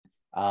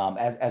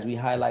As we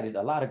highlighted,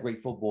 a lot of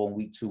great football in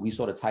week 2. We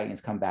saw the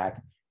Titans come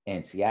back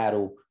in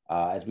Seattle.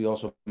 As we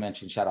also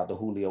mentioned, shout out to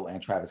Julio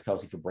and Travis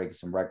Kelce for breaking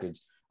some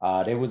records.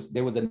 There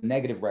was a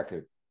negative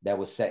record that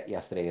was set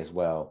yesterday as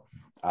well.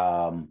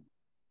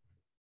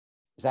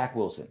 Zach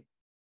Wilson,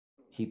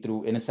 he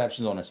threw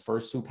interceptions on his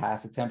first 2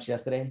 pass attempts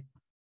yesterday.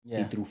 Yeah.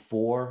 He threw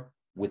 4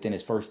 within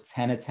his first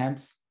 10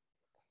 attempts.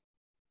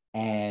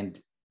 And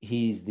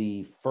he's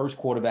the first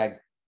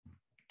quarterback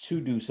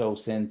to do so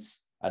since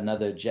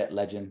another Jet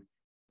legend,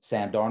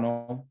 Sam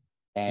Darnold,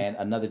 and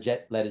another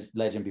Jet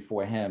legend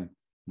before him,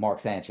 Mark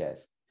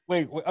Sanchez.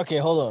 Wait, okay,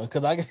 hold on,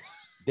 because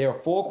there are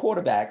 4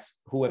 quarterbacks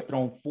who have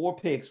thrown 4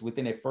 picks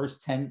within their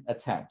first 10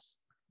 attempts.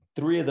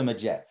 3 of them are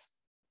Jets.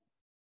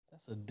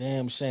 That's a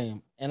damn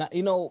shame. And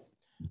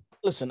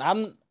listen,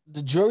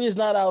 the jury is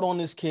not out on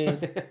this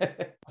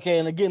kid. Okay,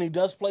 and again, he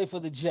does play for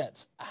the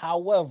Jets.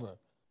 However,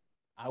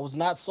 I was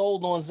not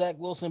sold on Zach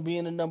Wilson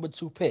being the number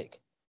 2 pick.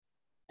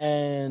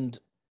 And,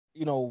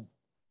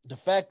 the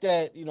fact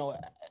that,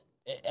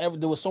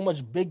 there was so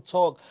much big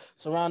talk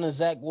surrounding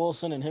Zach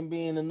Wilson and him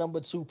being the number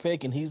 2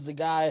 pick, and he's the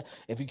guy.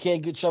 If you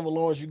can't get Trevor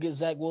Lawrence, you get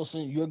Zach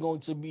Wilson, you're going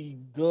to be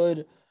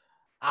good.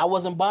 I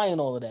wasn't buying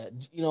all of that,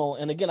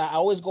 and again, I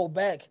always go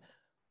back,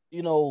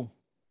 and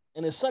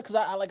it sucks.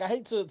 I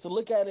hate to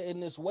look at it in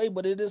this way,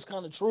 but it is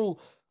kind of true.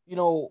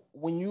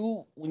 When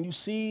you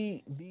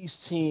see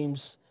these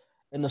teams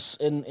in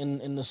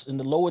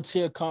the lower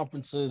tier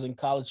conferences in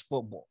college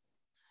football,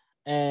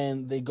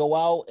 and they go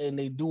out and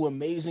they do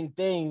amazing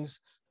things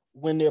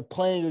when they're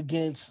playing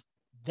against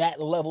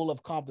that level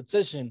of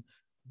competition.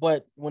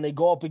 But when they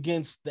go up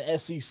against the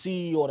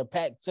SEC or the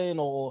Pac-10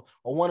 or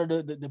one of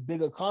the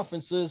bigger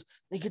conferences,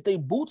 they get their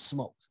boots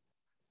smoked.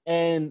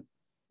 And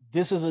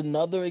this is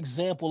another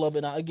example of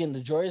it. Now, again,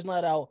 the jury's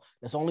not out.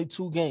 It's only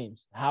 2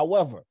 games.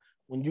 However,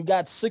 when you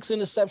got 6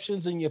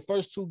 interceptions in your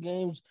first 2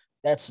 games,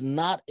 that's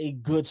not a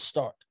good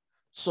start.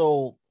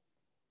 So,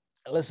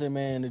 listen,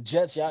 man, the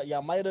Jets,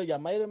 y'all might have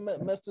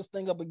messed this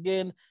thing up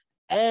again,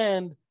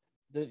 and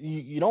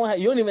you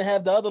don't even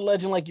have the other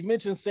legend, like you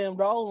mentioned, Sam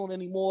Darnold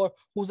anymore,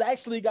 who's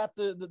actually got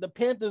the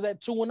Panthers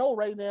at 2-0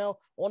 right now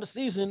on the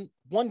season,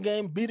 1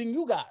 game beating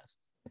you guys.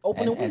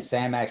 And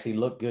Sam actually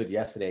looked good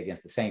yesterday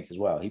against the Saints as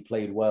well. He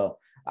played well.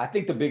 I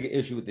think the bigger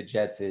issue with the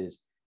Jets is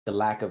the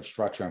lack of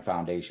structure and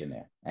foundation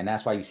there. And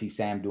that's why you see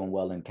Sam doing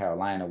well in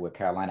Carolina, where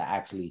Carolina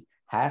actually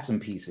has some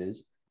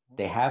pieces.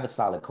 They have a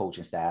solid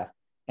coaching staff,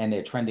 and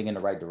they're trending in the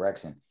right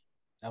direction.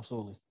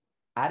 Absolutely.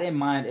 I didn't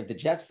mind if the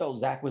Jets felt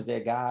Zach was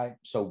their guy,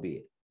 so be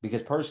it.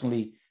 Because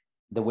personally,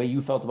 the way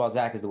you felt about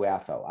Zach is the way I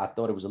felt. I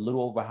thought it was a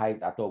little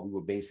overhyped. I thought we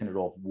were basing it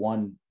off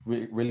one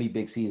really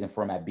big season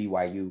for him at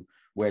BYU,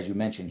 where, as you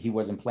mentioned, he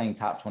wasn't playing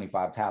top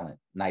 25 talent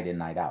night in,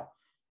 night out.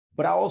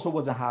 But I also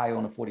wasn't high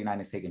on the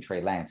 49ers taking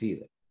Trey Lance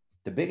either.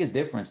 The biggest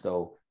difference,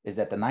 though, is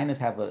that the Niners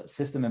have a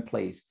system in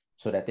place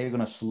so that they're going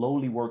to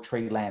slowly work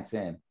Trey Lance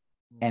in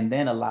and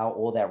then allow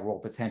all that raw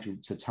potential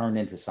to turn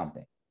into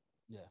something.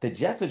 Yeah. The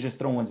Jets are just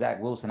throwing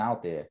Zach Wilson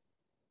out there.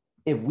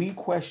 If we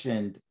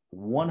questioned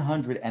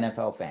 100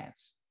 NFL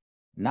fans,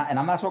 and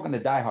I'm not talking to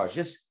diehards,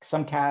 just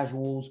some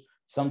casuals,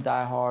 some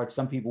diehards,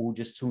 some people who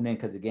just tune in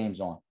because the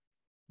game's on,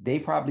 they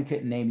probably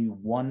couldn't name you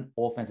 1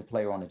 offensive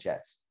player on the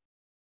Jets.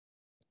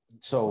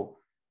 So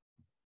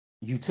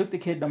you took the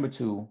kid number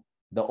 2.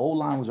 The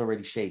O-line was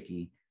already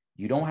shaky.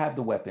 You don't have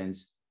the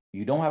weapons.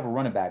 You don't have a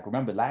running back.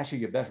 Remember, last year,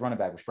 your best running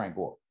back was Frank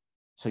Gore.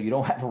 So you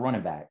don't have a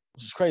running back.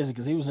 Which is crazy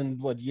because he was in,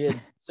 year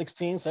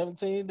 16,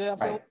 17?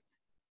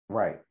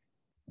 Right.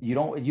 You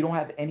don't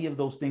have any of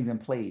those things in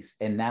place.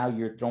 And now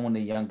you're throwing the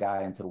young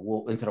guy into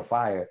the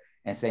fire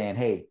and saying,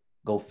 hey,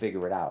 go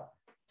figure it out.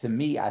 To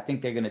me, I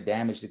think they're going to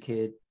damage the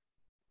kid.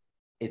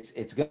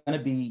 It's going to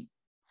be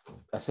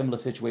a similar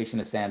situation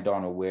to Sam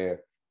Darnold,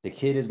 where the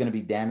kid is going to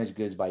be damaged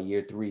goods by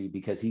year 3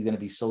 because he's going to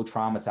be so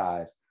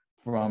traumatized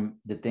from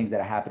the things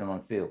that are happening on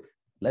the field.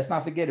 Let's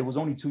not forget, it was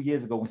only 2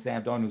 years ago when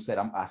Sam Darnold said,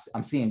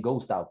 I'm seeing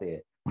ghosts out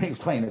there when he was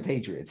playing the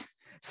Patriots.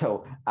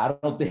 So I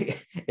don't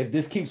think if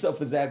this keeps up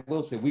for Zach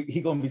Wilson,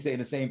 he's going to be saying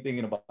the same thing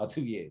in about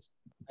 2 years.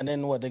 And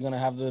then what? They're going to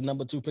have the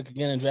number 2 pick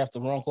again and draft the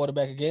wrong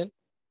quarterback again?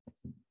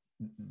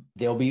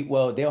 They'll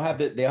have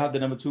the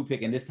number 2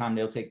 pick, and this time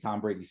they'll take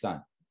Tom Brady's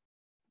son.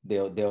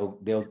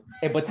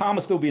 But Tom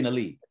will still be in the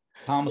league.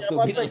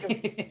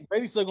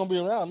 Brady's still going to be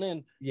around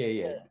then.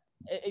 Yeah.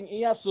 And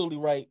you're absolutely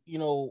right.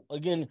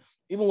 Again,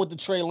 even with the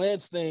Trey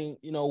Lance thing,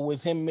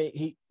 with him,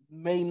 he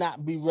may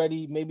not be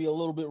ready, maybe a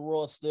little bit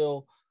raw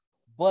still,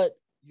 but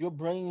you're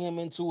bringing him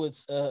into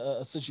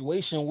a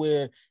situation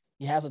where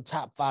he has a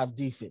top 5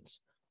 defense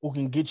who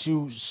can get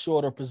you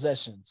shorter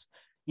possessions.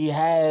 He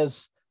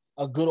has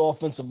a good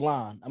offensive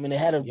line. I mean, they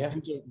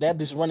had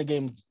this running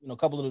game. A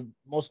couple of the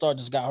most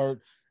starters got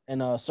hurt.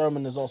 And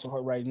Sermon is also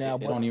hurt right now.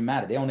 It don't even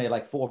matter. They only had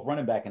 4th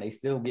running back, and they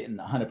still getting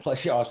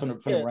 100+ yards from the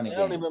running game. It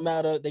don't even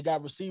matter. They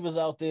got receivers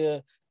out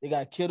there. They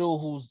got Kittle,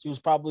 who's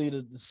probably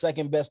the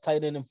second best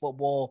tight end in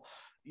football.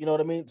 You know what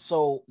I mean?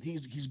 So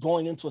he's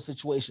going into a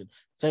situation.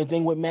 Same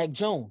thing with Mac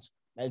Jones.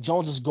 Mac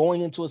Jones is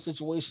going into a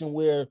situation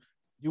where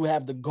you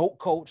have the GOAT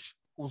coach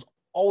who's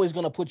always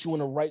going to put you in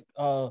the right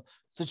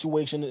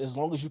situation as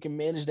long as you can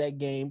manage that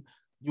game.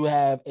 You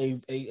have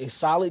a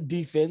solid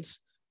defense.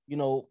 You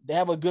know, they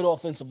have a good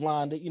offensive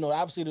line. That, you know,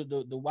 obviously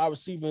the wide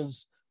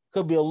receivers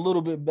could be a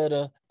little bit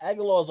better.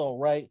 Aguilar's all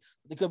right.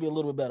 They could be a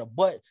little bit better,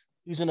 but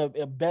he's in a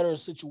better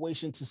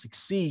situation to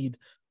succeed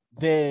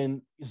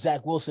than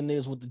Zach Wilson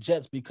is with the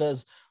Jets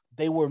because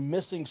they were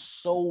missing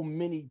so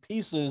many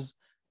pieces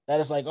that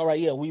it's like, all right,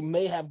 yeah, we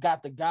may have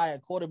got the guy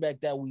at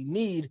quarterback that we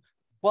need,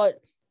 but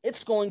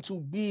it's going to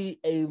be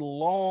a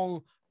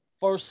long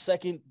first,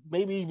 second,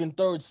 maybe even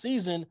third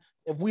season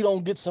if we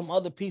don't get some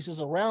other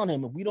pieces around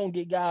him, if we don't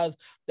get guys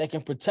that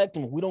can protect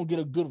him, if we don't get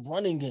a good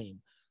running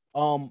game.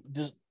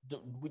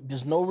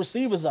 There's no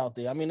receivers out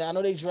there. I mean, I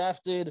know they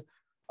drafted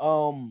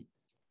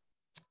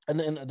and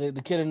then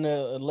the kid in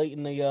the late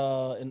in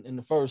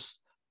the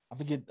first, I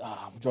forget.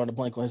 I'm drawing a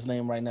blank on his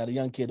name right now. The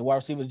young kid, the wide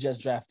receiver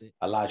just drafted.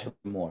 Elijah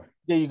Moore.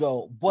 There you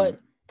go. But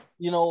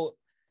you know,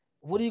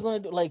 what are you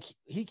going to do? Like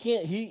he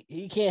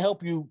can't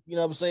help you. You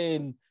know what I'm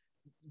saying?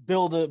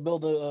 Build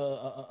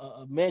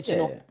a mansion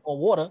on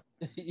water.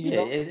 You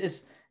know?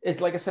 It's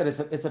like I said.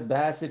 It's a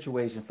bad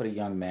situation for the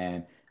young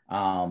man.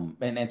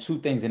 And two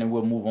things, and then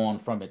we'll move on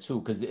from it too,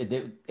 because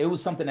it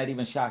was something that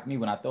even shocked me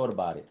when I thought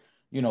about it.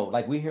 You know,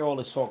 like we hear all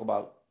this talk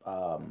about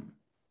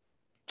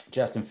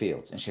Justin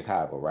Fields in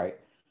Chicago, right?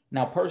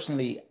 Now,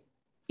 personally,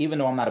 even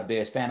though I'm not a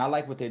Bears fan, I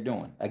like what they're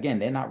doing. Again,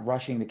 they're not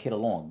rushing the kid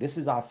along. This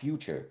is our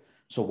future.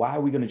 So why are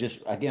we going to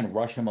just, again,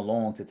 rush him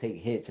along to take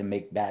hits and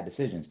make bad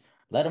decisions?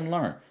 Let him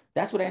learn.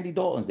 That's what Andy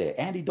Dalton's there.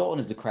 Andy Dalton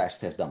is the crash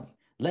test dummy.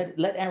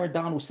 Let Aaron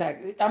Donald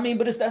sack. I mean,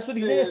 but that's what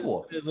he's there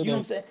for. You know what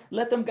I'm saying?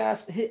 Let them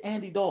guys hit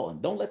Andy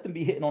Dalton. Don't let them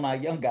be hitting on our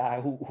young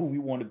guy who we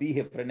want to be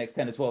here for the next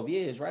 10 to 12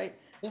 years, right?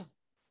 Yeah.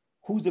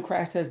 Who's the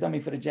crash test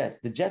dummy for the Jets?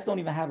 The Jets don't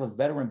even have a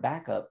veteran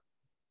backup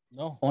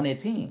on their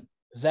team.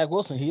 Zach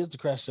Wilson, he is the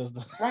crash test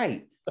dummy.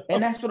 Right.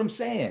 And that's what I'm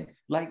saying.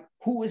 Like,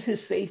 who is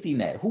his safety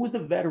net? Who is the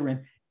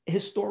veteran?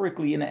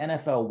 Historically in the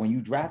NFL, when you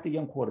draft a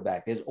young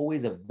quarterback, there's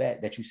always a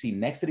vet that you see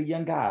next to the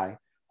young guy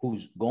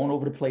who's going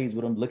over the plays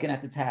with him, looking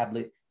at the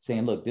tablet,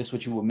 saying, look, this is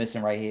what you were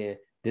missing right here.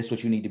 This is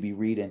what you need to be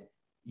reading.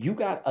 You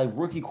got a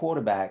rookie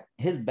quarterback.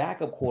 His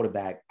backup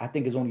quarterback, I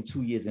think, is only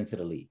 2 years into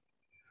the league.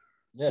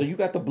 Yeah. So you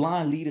got the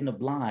blind leading the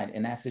blind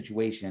in that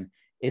situation.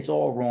 It's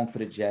all wrong for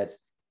the Jets.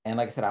 And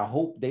like I said, I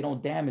hope they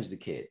don't damage the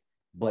kid.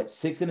 But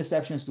 6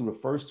 interceptions through the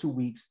first 2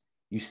 weeks.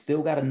 You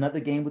still got another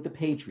game with the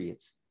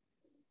Patriots.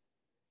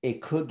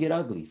 It could get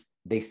ugly.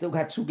 They still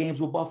got 2 games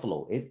with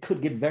Buffalo. It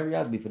could get very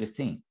ugly for this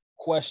team.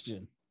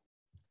 Question.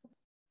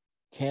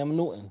 Cam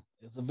Newton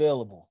is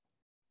available.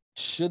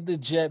 Should the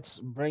Jets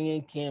bring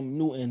in Cam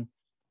Newton?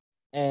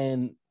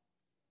 And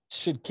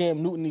should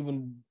Cam Newton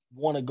even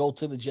want to go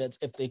to the Jets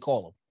if they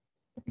call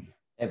him?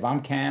 If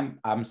I'm Cam,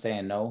 I'm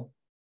saying no.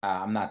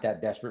 I'm not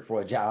that desperate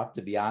for a job,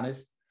 to be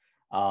honest.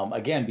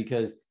 Again,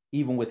 because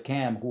even with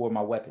Cam, who are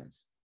my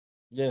weapons?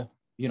 Yeah.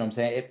 You know what I'm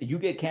saying? If you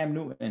get Cam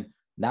Newton,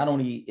 not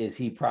only is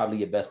he probably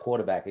your best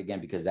quarterback,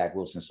 again, because Zach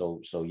Wilson's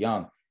so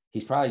young,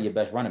 he's probably your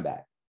best running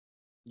back.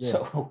 Yeah.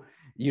 So,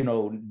 you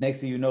know,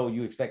 next thing you know,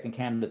 you expecting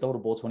Cam to throw the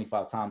ball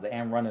 25 times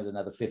and run it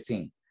another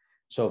 15.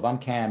 So if I'm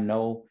Cam,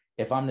 no.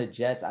 If I'm the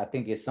Jets, I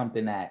think it's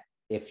something that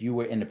if you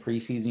were in the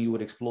preseason, you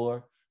would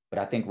explore. But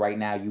I think right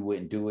now you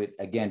wouldn't do it,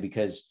 again,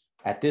 because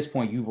at this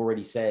point, you've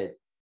already said,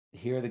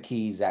 here are the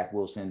keys, Zach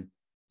Wilson,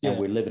 and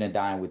we're living and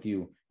dying with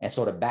you. And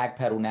so to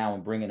backpedal now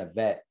and bring in a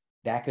vet,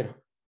 that could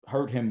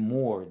hurt him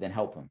more than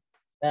help him.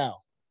 Now,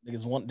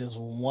 there's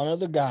one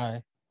other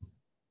guy.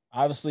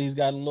 Obviously, he's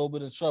got a little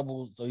bit of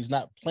trouble, so he's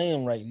not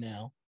playing right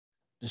now,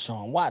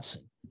 Deshaun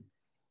Watson.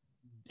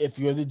 If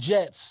you're the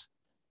Jets,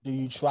 do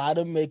you try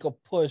to make a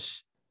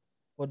push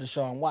for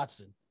Deshaun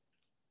Watson?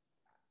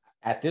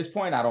 At this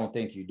point, I don't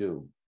think you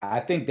do. I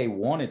think they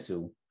wanted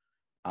to,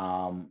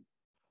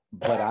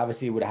 but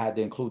obviously it would have had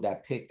to include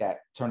that pick that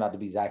turned out to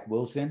be Zach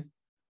Wilson.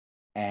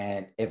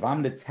 And if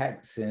I'm the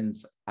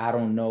Texans, I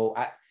don't know.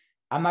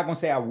 I'm not going to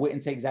say I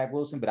wouldn't take Zach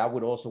Wilson, but I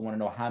would also want to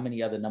know how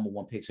many other number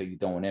 1 picks are you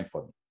throwing in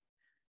for me?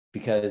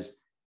 Because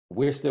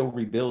we're still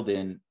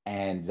rebuilding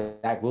and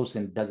Zach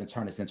Wilson doesn't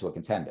turn us into a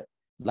contender.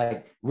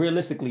 Like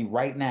realistically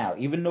right now,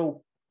 even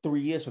though 3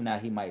 years from now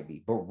he might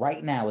be, but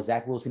right now, is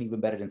Zach Wilson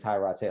even better than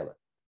Tyrod Taylor?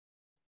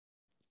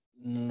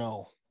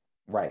 No.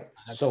 Right.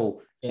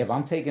 So if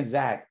I'm taking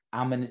Zach,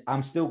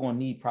 I'm still going to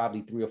need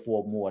probably 3 or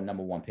 4 more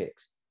number 1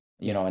 picks,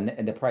 you know,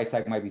 and the price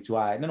tag might be too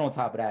high. And then on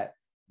top of that,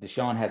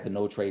 Deshaun has the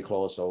no trade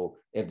clause. So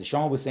if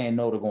Deshaun was saying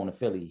no to going to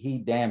Philly, he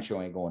damn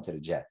sure ain't going to the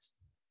Jets.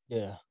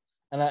 Yeah.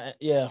 And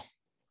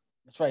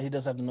that's right. He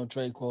does have the no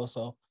trade clause.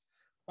 So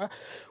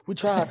we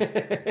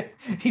tried.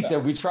 He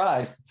said, we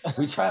tried.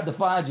 We tried to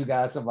find you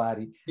guys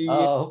somebody.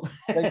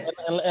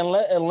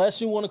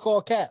 Unless you want to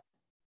call Cap.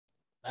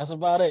 That's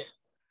about it.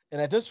 And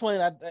at this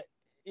point,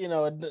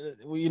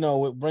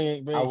 we're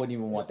bringing. I wouldn't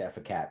even want that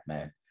for Cap,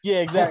 man.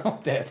 Yeah, exactly. I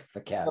want that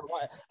for Cap.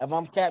 If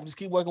I'm Cap, just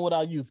keep working with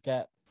our youth,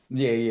 Cap.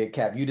 Yeah,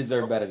 Cap. You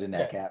deserve better than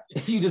that, Cap.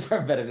 You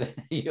deserve better than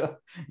you.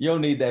 You don't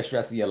need that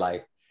stress in your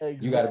life.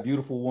 Exactly. You got a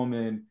beautiful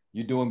woman.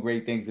 You're doing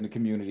great things in the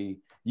community.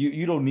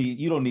 you don't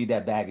need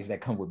that baggage that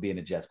come with being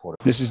a Jets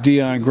quarterback. This is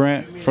Deion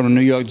Grant from the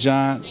New York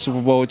Giants,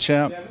 Super Bowl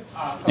champ,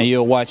 and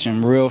you're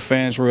watching Real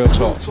Fans, Real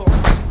Talk.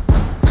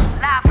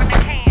 Live from the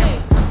can.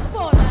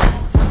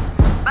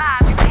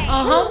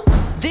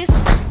 This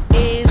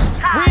is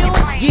Real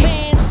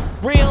Fans,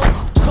 Real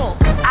Talk.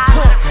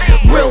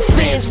 Real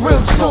fans,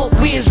 real talk.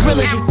 We as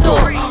real as you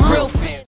thought.